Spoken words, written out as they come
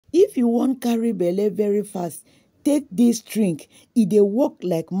If you want carry belle very fast, take this drink. E dey work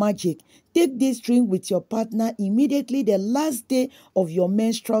like magic. Take this drink with your partner immediately the last day of your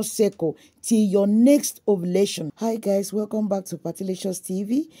menstrual cycle till your next ovulation. Hi guys, welcome back to Patilicious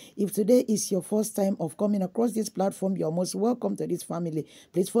TV. If today is your first time of coming across this platform, you're most welcome to this family.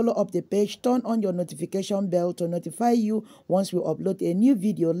 Please follow up the page, turn on your notification bell to notify you once we upload a new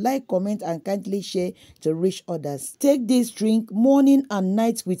video. Like, comment, and kindly share to reach others. Take this drink morning and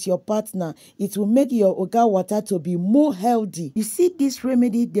night with your partner. It will make your oga water to be more healthy. You see this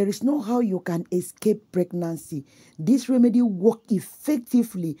remedy, there is no how you can escape pregnancy. This remedy works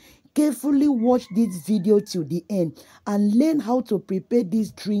effectively. Carefully watch this video till the end and learn how to prepare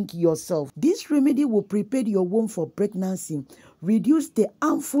this drink yourself. This remedy will prepare your womb for pregnancy, reduce the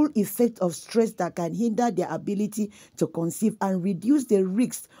harmful effect of stress that can hinder their ability to conceive, and reduce the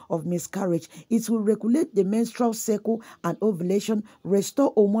risk of miscarriage. It will regulate the menstrual cycle and ovulation,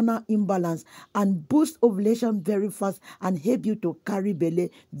 restore hormonal imbalance, and boost ovulation very fast and help you to carry belle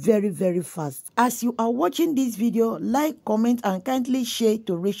very fast. As you are watching this video, like, comment, and kindly share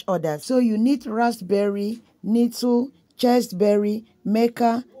to reach others. So you need raspberry, nettle, chasteberry,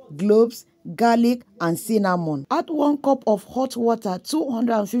 maca, cloves, garlic, and cinnamon. Add 1 cup of hot water,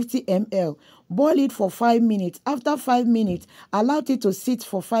 250 ml. Boil it for 5 minutes. After 5 minutes, allow it to sit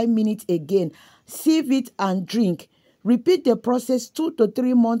for 5 minutes again. Sieve it and drink. Repeat the process 2 to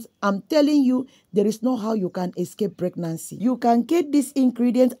 3 months. I'm telling you, there is no how you can escape pregnancy. You can get this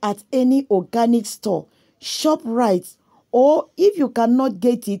ingredient at any organic store, ShopRite, or if you cannot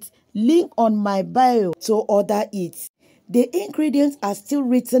get it, link on my bio to order it. The ingredients are still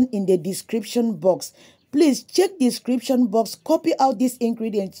written in the description box. Please check the description box, copy out these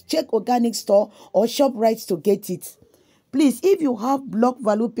ingredients, check organic store or ShopRite to get it. Please, if you have blocked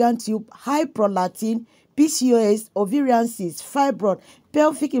fallopian tube, high prolactin, PCOS, ovarian cysts, fibroid,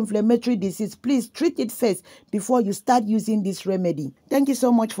 pelvic inflammatory disease, please treat it first before you start using this remedy. Thank you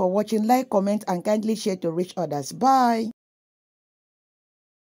so much for watching. Like, comment, and kindly share to reach others. Bye.